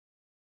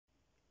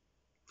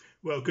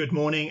Well, good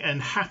morning and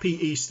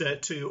happy Easter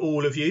to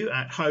all of you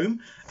at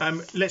home.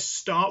 Let's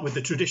start with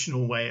the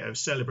traditional way of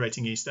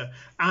celebrating Easter.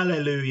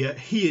 Alleluia,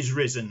 he is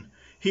risen.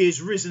 He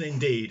is risen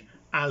indeed.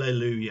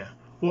 Alleluia.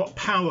 What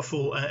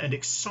powerful and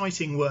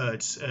exciting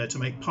words to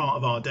make part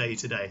of our day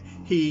today.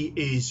 He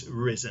is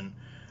risen.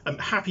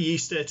 Happy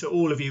Easter to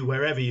all of you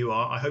wherever you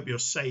are. I hope you're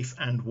safe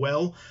and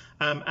well.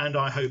 And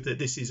I hope that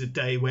this is a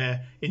day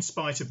where, in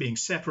spite of being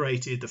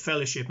separated, the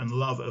fellowship and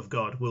love of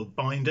God will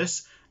bind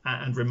us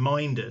and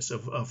remind us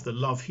of the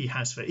love he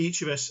has for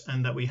each of us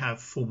and that we have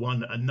for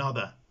one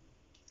another.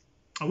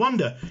 I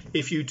wonder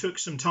if you took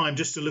some time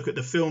just to look at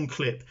the film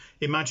clip,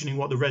 imagining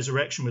what the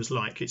resurrection was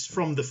like. It's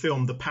from the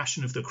film The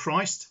Passion of the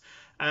Christ.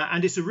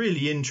 And it's a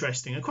really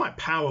interesting and quite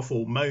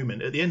powerful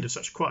moment at the end of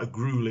such quite a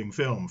grueling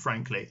film,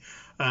 frankly.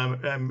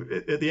 At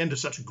the end of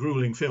such a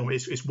grueling film,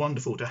 it's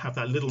wonderful to have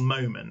that little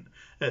moment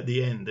at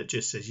the end that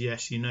just says,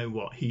 yes, you know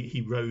what,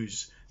 he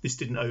rose. This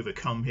didn't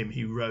overcome him.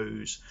 He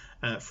rose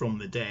from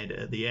the dead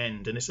at the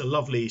end. And it's a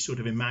lovely sort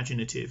of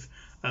imaginative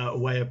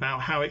way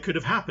about how it could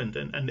have happened.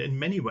 And in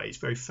many ways,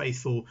 very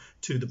faithful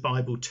to the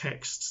Bible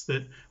texts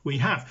that we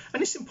have.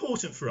 And it's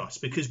important for us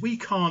because we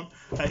can't,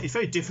 it's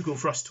very difficult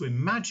for us to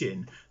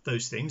imagine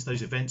those things.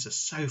 Those events are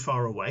so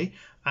far away.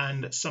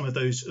 And some of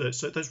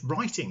those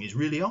writing is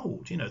really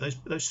old. You know,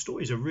 those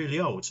stories are really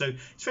old. So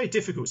it's very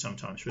difficult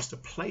sometimes for us to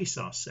place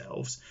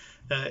ourselves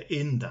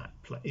in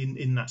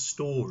that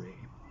story.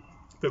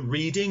 But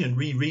reading and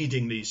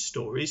rereading these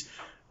stories,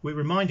 we're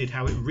reminded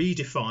how it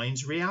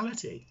redefines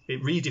reality.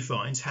 It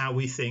redefines how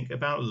we think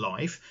about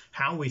life,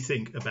 how we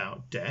think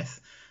about death,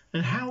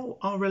 and how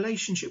our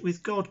relationship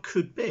with God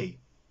could be.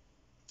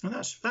 And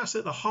that's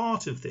at the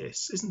heart of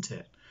this, isn't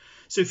it?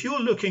 So if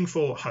you're looking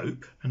for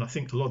hope, and I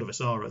think a lot of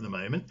us are at the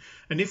moment,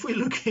 and if we're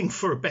looking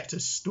for a better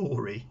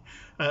story,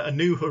 a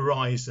new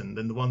horizon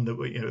than the one that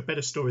a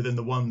better story than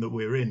the one that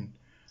we're in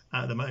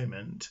at the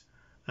moment,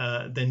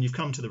 then you've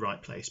come to the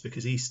right place,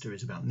 because Easter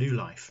is about new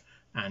life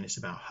and it's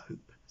about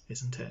hope,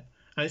 isn't it?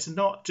 And it's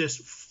not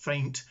just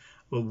faint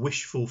or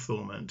wish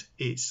fulfillment,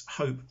 it's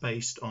hope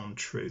based on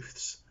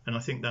truths. And I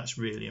think that's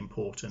really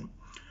important.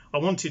 I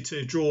wanted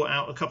to draw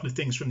out a couple of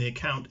things from the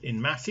account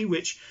in Matthew,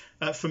 which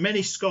for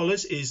many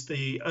scholars is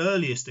the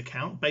earliest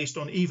account based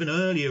on even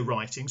earlier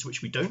writings,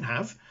 which we don't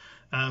have.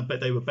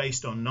 But they were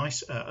based on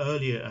nice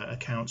earlier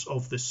accounts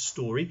of the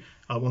story.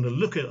 I want to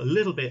look at a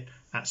little bit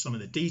at some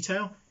of the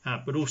detail,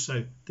 but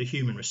also the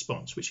human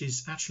response, which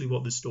is actually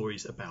what the story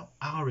is about,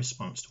 our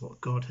response to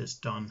what God has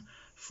done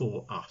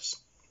for us.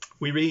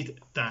 We read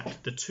that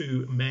the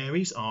two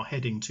Marys are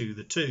heading to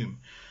the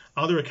tomb.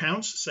 Other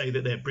accounts say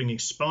that they're bringing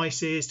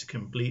spices to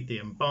complete the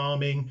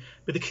embalming,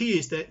 but the key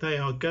is that they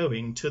are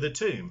going to the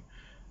tomb.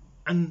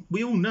 And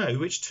we all know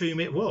which tomb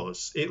it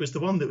was. It was the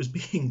one that was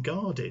being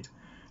guarded.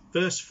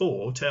 Verse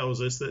 4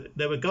 tells us that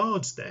there were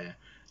guards there.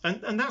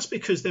 And that's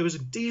because there was a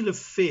deal of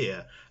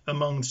fear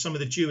among some of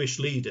the Jewish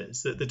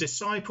leaders that the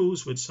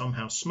disciples would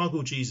somehow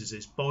smuggle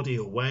Jesus's body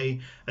away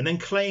and then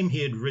claim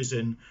he had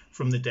risen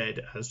from the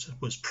dead as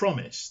was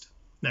promised.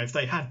 Now, if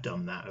they had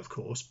done that, of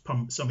course,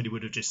 somebody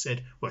would have just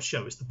said, well,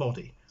 show us the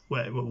body.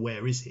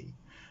 Where is he?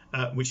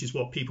 Which is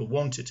what people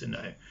wanted to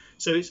know.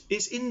 So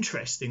it's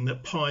interesting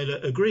that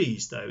Pilate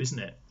agrees, though, isn't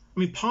it? I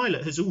mean,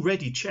 Pilate has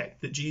already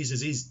checked that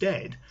Jesus is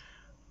dead.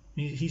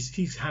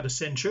 He's had a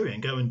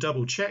centurion go and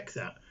double check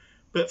that.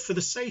 But for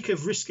the sake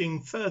of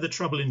risking further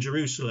trouble in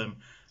Jerusalem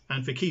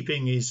and for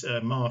keeping his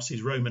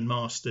Roman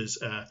masters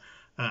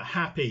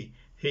happy,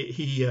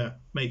 he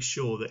makes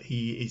sure that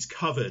he is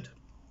covered.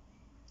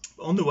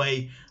 On the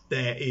way,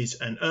 there is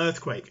an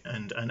earthquake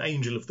and an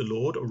angel of the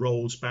Lord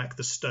rolls back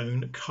the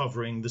stone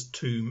covering the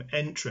tomb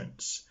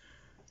entrance.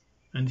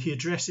 And he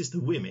addresses the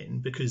women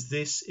because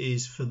this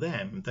is for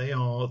them. They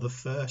are the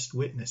first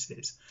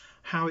witnesses.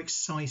 How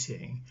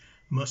exciting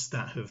must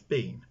that have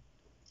been?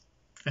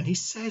 And he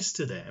says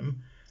to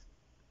them,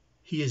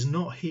 he is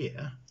not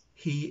here,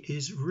 he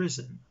is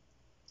risen.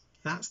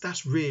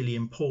 That's really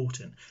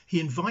important. He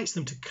invites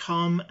them to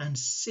come and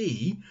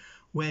see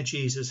where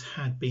Jesus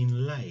had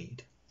been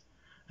laid.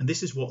 And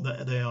this is what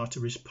they are to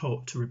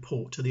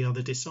report to the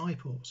other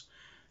disciples,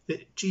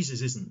 that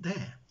Jesus isn't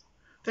there.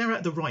 They're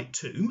at the right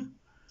tomb.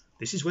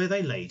 This is where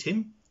they laid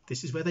him.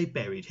 This is where they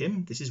buried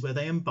him. This is where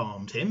they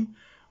embalmed him.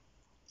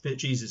 But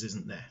Jesus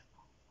isn't there.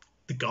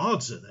 The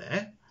guards are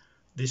there.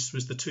 This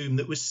was the tomb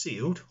that was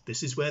sealed.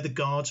 This is where the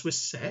guards were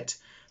set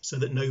so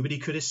that nobody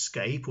could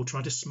escape or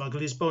try to smuggle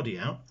his body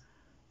out.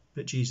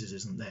 But Jesus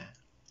isn't there.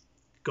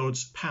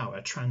 God's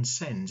power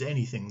transcends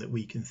anything that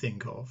we can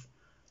think of.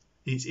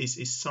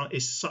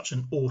 It's such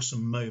an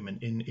awesome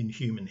moment in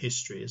human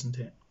history, isn't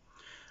it?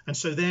 And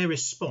so their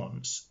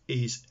response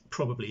is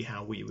probably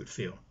how we would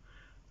feel.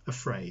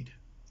 Afraid.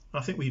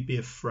 I think we'd be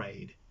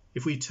afraid.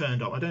 If we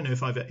turned up, I don't know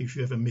if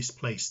you ever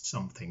misplaced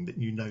something that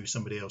you know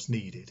somebody else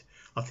needed.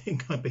 I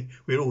think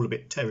we're all a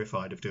bit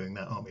terrified of doing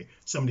that, aren't we?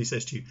 Somebody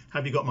says to you,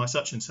 have you got my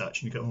such and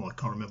such? And you go, oh, I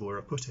can't remember where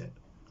I put it.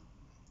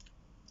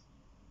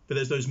 But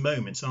there's those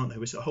moments, aren't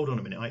there? We say, hold on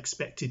a minute, I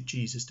expected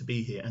Jesus to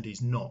be here and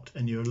he's not.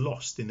 And you're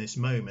lost in this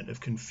moment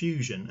of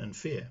confusion and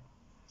fear.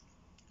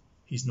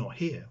 He's not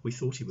here. We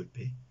thought he would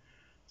be.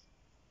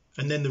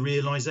 And then the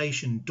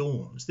realization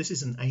dawns. This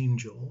is an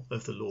angel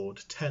of the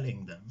Lord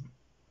telling them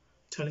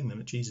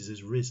that Jesus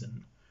is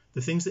risen.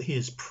 The things that he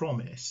has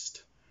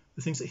promised,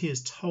 the things that he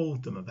has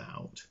told them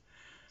about,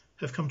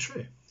 have come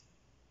true.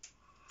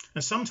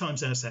 And sometimes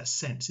there's that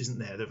sense, isn't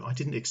there, that I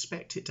didn't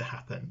expect it to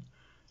happen,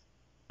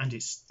 and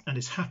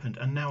it's happened,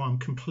 and now I'm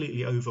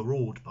completely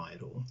overawed by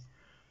it all.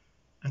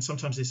 And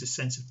sometimes there's a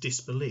sense of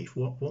disbelief.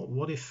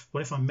 What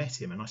if I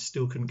met him and I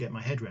still couldn't get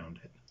my head around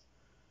it?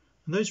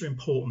 And those are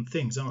important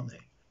things, aren't they?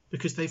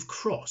 Because they've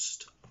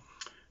crossed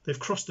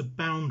a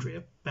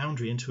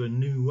boundary into a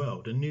new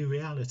world, a new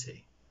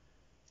reality.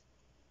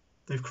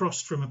 They've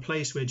crossed from a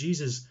place where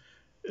Jesus,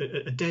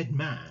 a dead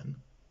man,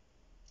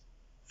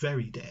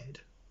 very dead,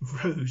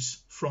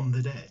 rose from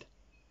the dead.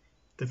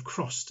 They've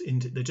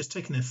just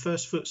taken their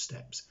first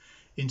footsteps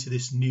into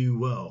this new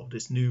world,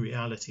 this new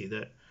reality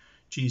that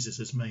Jesus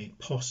has made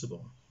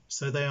possible.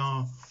 So they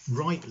are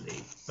rightly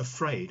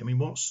afraid. I mean,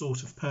 what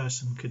sort of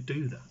person could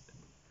do that?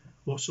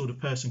 What sort of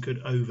person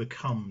could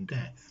overcome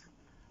death?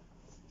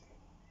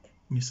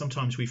 I mean,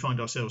 sometimes we find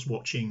ourselves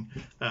watching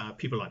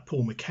people like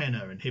Paul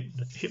McKenna and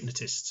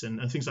hypnotists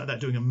and things like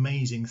that doing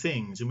amazing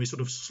things, and we're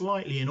sort of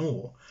slightly in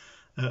awe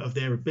of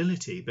their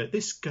ability. But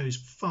this goes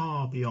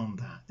far beyond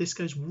that. This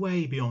goes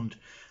way beyond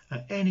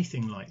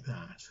anything like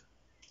that.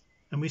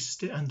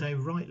 And they're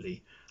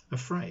rightly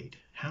afraid.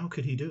 How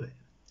could he do it?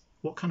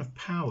 What kind of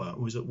power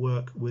was at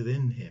work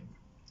within him?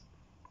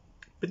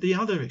 But the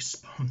other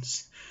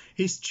response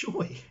is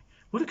joy.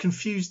 What a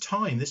confused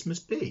time this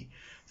must be.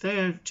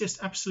 They're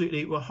just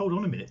absolutely, well, hold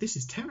on a minute, this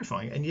is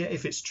terrifying. And yet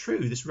if it's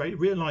true, this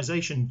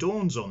realization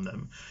dawns on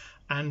them,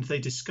 and they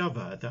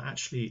discover that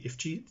actually if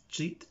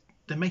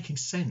they're making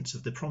sense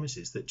of the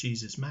promises that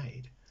Jesus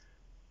made,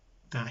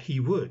 that he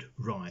would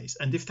rise.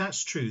 And if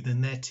that's true,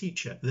 then their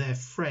teacher, their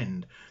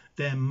friend,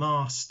 their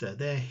master,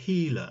 their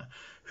healer,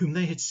 whom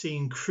they had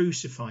seen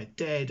crucified,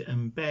 dead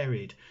and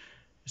buried,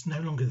 is no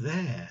longer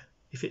there,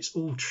 if it's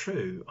all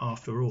true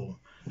after all,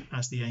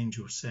 as the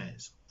angel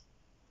says.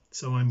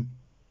 So I'm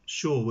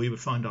sure we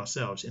would find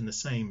ourselves in the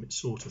same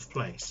sort of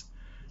place,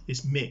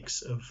 this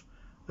mix of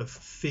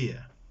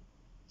fear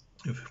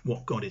of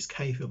what God is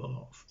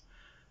capable of,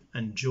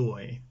 and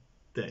joy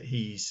that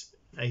he's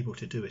able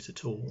to do it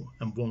at all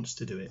and wants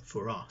to do it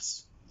for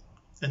us.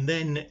 And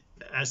then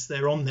as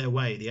they're on their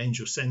way, the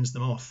angel sends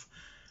them off.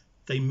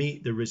 They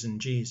meet the risen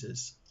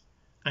Jesus,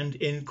 and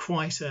in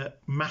quite a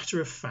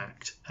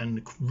matter-of-fact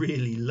and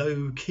really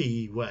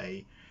low-key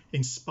way,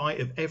 in spite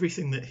of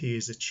everything that he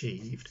has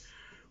achieved,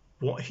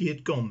 what he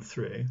had gone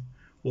through,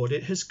 what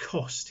it has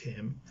cost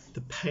him,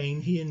 the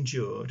pain he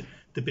endured,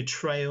 the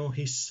betrayal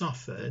he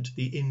suffered,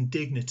 the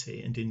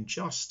indignity and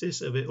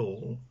injustice of it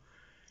all,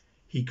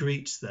 he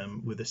greets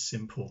them with a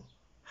simple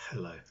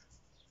hello,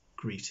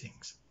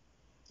 greetings.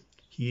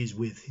 He is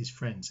with his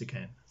friends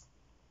again.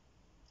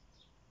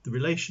 The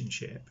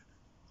relationship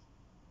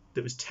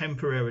that was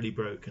temporarily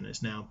broken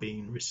has now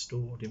been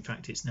restored. In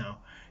fact, it's now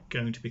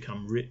going to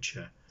become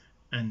richer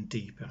and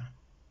deeper.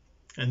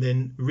 And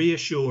then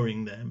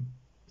reassuring them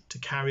to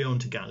carry on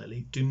to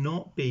Galilee. Do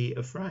not be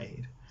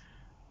afraid.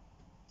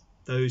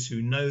 Those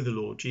who know the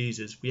Lord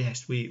Jesus,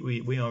 yes,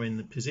 we are in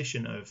the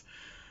position of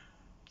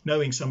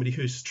knowing somebody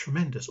who's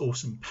tremendous,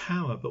 awesome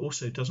power, but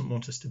also doesn't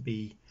want us to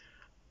be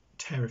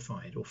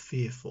terrified or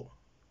fearful.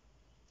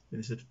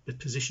 There's a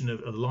position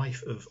of a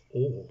life of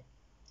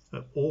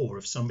awe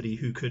of somebody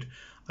who could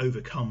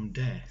overcome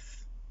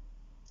death.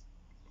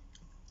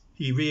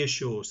 He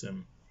reassures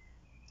them,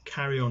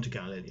 carry on to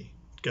Galilee,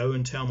 go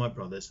and tell my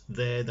brothers,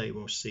 there they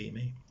will see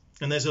me.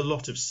 And there's a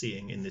lot of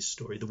seeing in this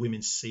story. The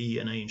women see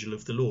an angel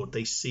of the Lord.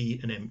 They see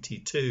an empty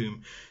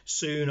tomb.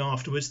 Soon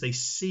afterwards, they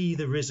see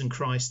the risen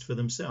Christ for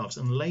themselves.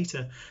 And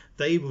later,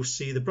 they will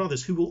see the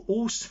brothers who will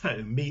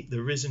also meet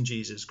the risen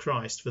Jesus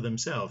Christ for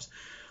themselves.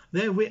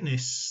 Their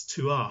witness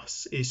to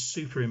us is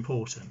super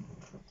important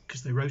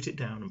because they wrote it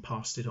down and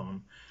passed it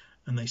on,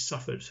 and they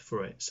suffered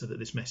for it so that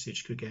this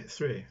message could get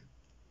through.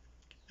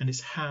 And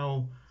it's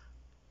how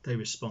they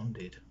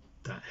responded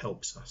that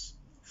helps us.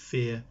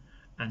 Fear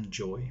and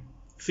joy.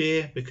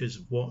 Fear because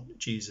of what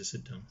Jesus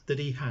had done, that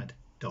he had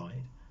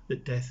died,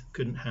 that death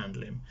couldn't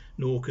handle him,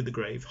 nor could the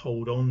grave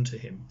hold on to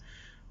him.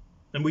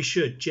 And we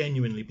should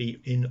genuinely be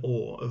in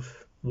awe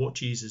of what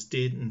Jesus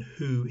did and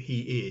who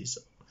he is.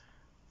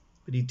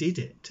 But he did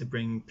it to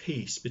bring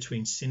peace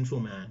between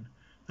sinful man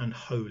and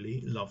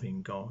holy,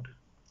 loving God.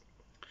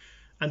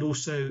 And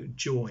also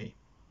joy,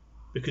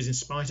 because in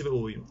spite of it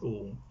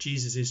all,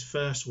 Jesus'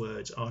 first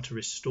words are to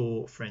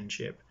restore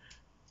friendship,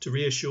 to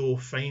reassure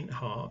faint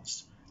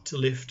hearts, to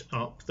lift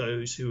up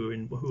those who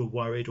are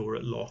worried or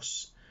at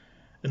loss.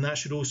 And that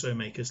should also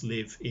make us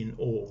live in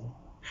awe.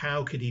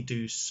 How could he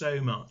do so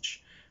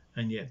much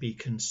and yet be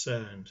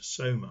concerned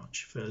so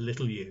much for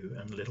little you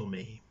and little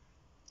me?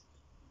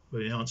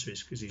 Well, the answer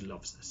is because he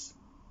loves us.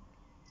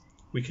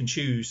 We can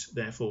choose,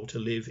 therefore, to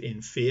live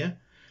in fear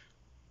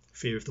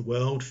of the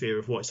world, fear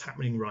of what's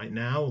happening right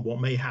now, what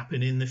may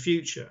happen in the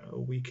future. Or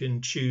we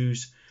can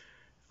choose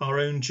our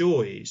own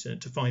joys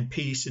and to find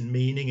peace and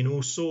meaning in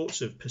all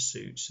sorts of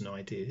pursuits and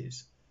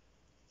ideas.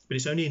 But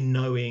it's only in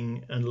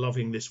knowing and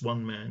loving this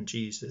one man,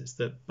 Jesus,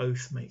 that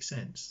both make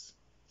sense.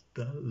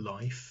 The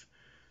life,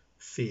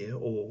 fear,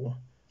 awe,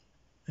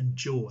 and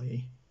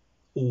joy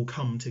all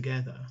come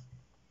together,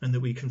 and that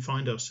we can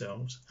find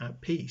ourselves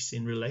at peace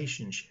in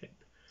relationship,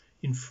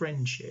 in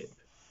friendship,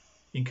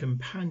 in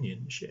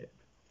companionship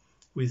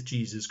with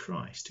Jesus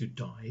Christ, who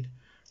died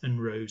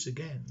and rose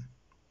again.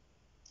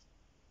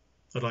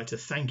 I'd like to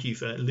thank you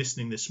for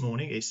listening this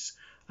morning. It's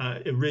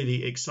a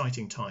really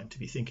exciting time to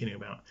be thinking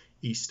about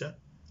Easter,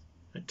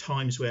 at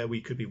times where we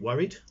could be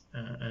worried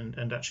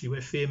and actually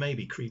where fear may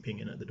be creeping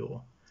in at the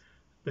door.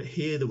 But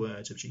hear the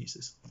words of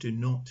Jesus. Do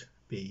not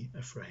be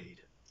afraid.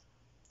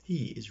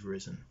 He is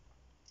risen.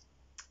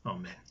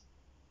 Amen.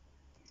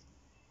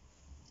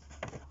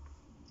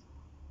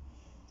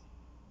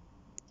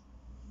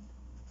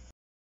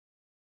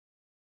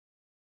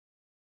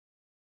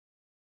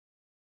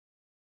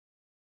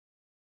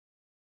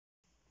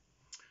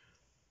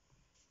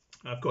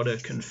 I've got a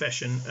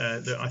confession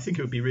that I think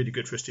it would be really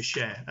good for us to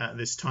share at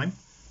this time.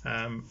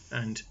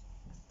 And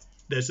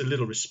there's a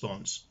little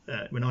response.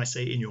 When I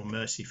say, in your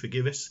mercy,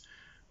 forgive us,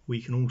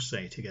 we can all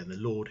say together,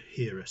 Lord,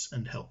 hear us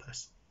and help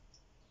us.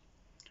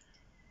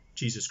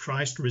 Jesus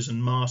Christ,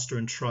 risen Master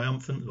and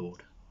triumphant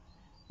Lord,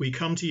 we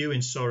come to you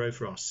in sorrow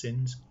for our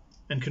sins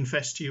and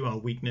confess to you our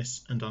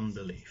weakness and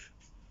unbelief.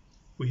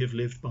 We have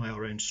lived by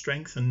our own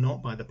strength and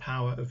not by the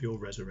power of your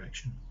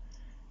resurrection.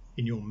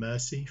 In your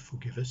mercy,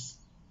 forgive us.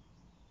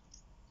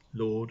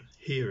 Lord,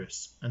 hear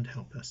us and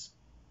help us.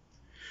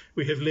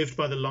 We have lived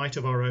by the light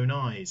of our own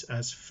eyes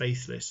as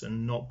faithless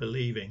and not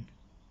believing.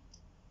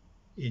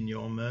 In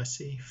your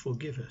mercy,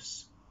 forgive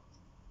us.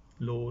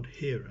 Lord,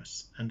 hear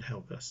us and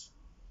help us.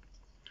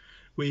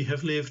 We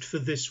have lived for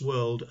this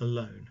world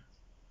alone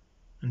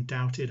and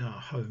doubted our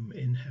home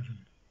in heaven.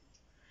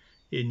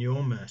 In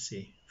your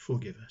mercy,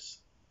 forgive us.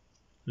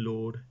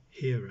 Lord,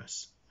 hear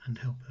us and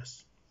help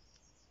us.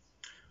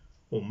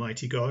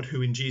 Almighty God,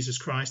 who in Jesus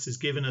Christ has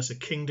given us a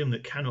kingdom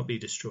that cannot be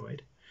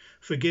destroyed,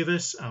 forgive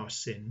us our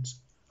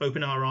sins,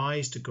 open our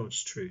eyes to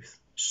God's truth,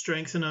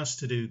 strengthen us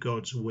to do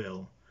God's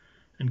will,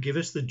 and give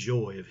us the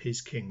joy of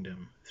his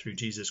kingdom through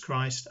Jesus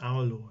Christ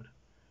our Lord.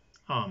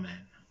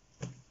 Amen.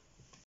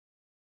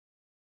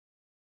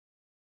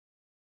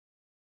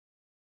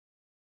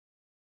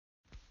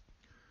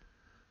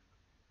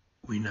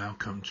 We now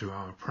come to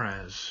our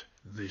prayers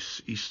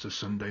this Easter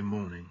Sunday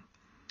morning.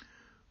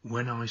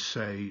 When I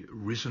say,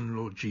 risen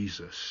Lord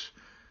Jesus,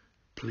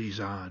 please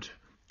add,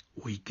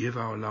 we give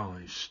our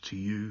lives to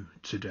you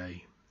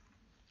today.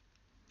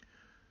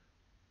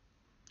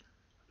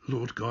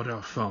 Lord God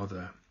our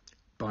Father,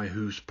 by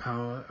whose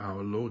power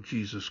our Lord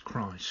Jesus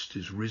Christ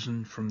is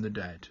risen from the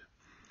dead,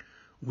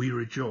 we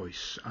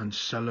rejoice and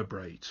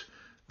celebrate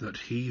that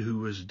he who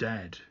was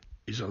dead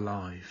is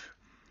alive,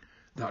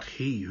 that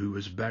he who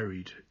was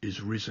buried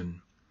is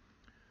risen,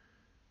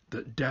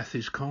 that death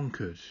is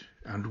conquered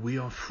and we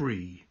are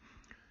free.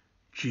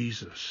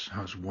 Jesus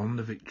has won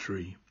the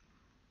victory.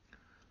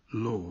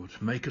 Lord,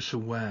 make us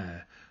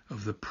aware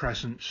of the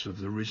presence of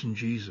the risen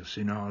Jesus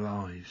in our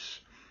lives.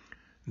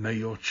 May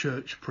your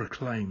church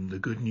proclaim the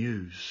good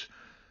news.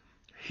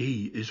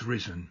 He is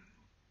risen.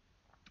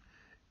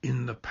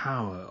 In the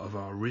power of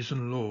our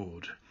risen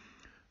Lord,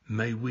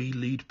 may we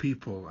lead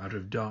people out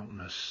of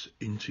darkness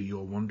into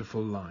your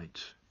wonderful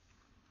light.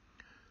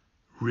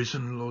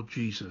 Risen Lord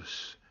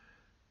Jesus,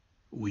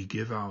 we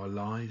give our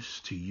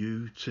lives to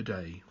you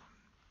today.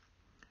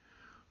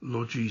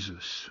 Lord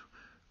Jesus,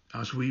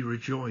 as we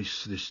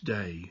rejoice this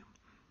day,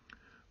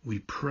 we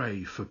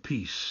pray for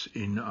peace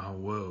in our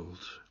world,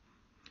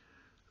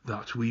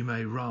 that we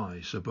may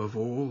rise above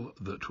all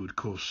that would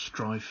cause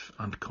strife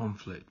and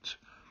conflict,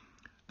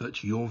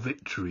 that your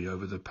victory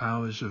over the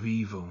powers of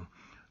evil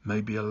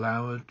may be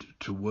allowed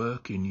to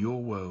work in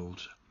your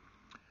world.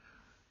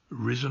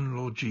 Risen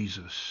Lord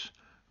Jesus,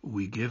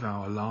 we give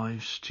our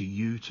lives to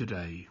you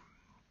today.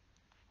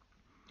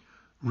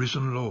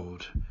 Risen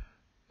Lord,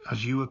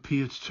 as you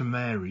appeared to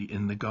Mary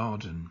in the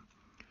garden,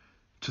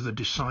 to the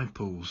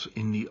disciples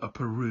in the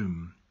upper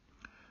room,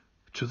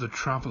 to the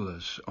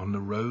travellers on the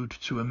road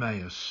to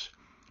Emmaus,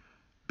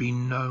 be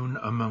known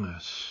among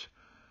us,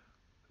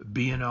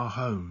 be in our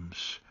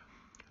homes,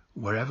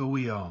 wherever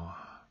we are.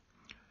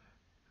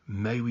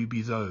 May we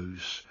be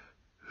those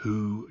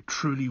who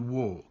truly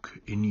walk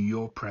in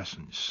your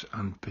presence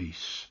and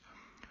peace,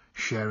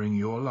 sharing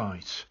your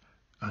light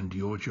and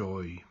your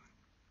joy.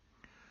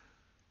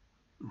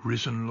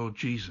 Risen Lord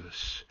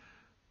Jesus,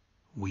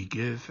 we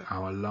give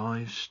our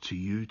lives to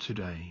you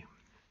today.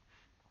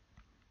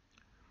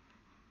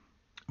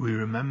 We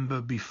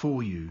remember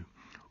before you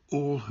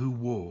all who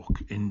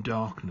walk in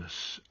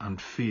darkness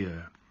and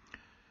fear.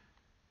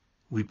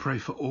 We pray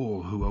for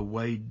all who are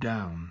weighed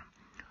down,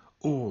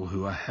 all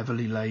who are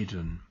heavily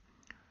laden,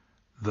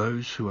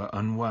 those who are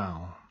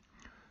unwell,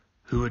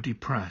 who are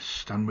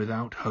depressed and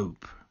without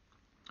hope,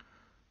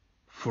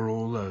 for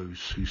all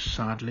those who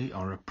sadly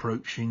are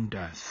approaching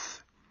death,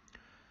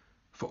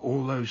 for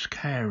all those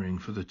caring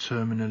for the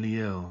terminally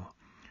ill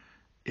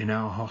in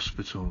our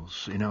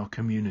hospitals, in our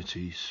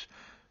communities,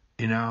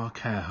 in our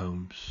care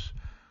homes,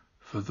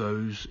 for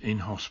those in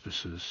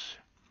hospices.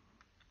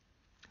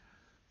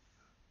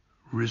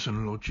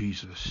 Risen Lord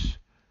Jesus,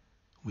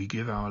 we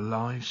give our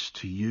lives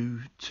to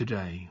you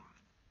today.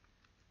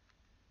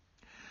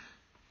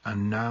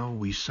 And now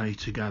we say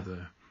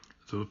together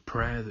the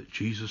prayer that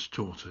Jesus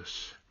taught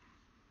us.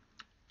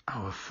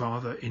 Our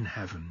Father in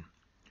heaven,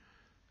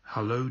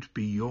 hallowed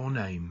be your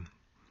name.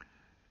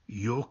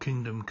 Your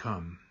kingdom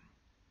come.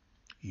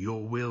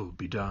 Your will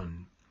be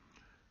done,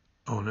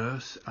 on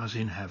earth as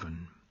in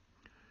heaven.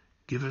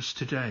 Give us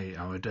today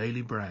our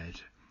daily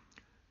bread.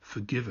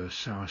 Forgive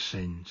us our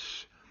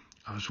sins,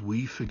 as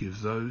we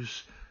forgive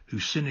those who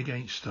sin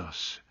against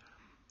us.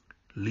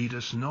 Lead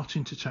us not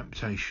into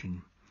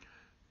temptation,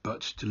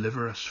 but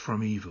deliver us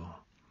from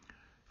evil.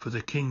 For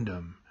the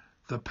kingdom,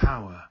 the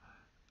power,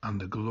 and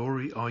the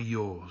glory are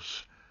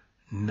yours,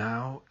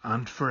 now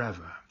and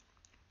forever.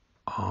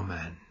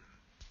 Amen.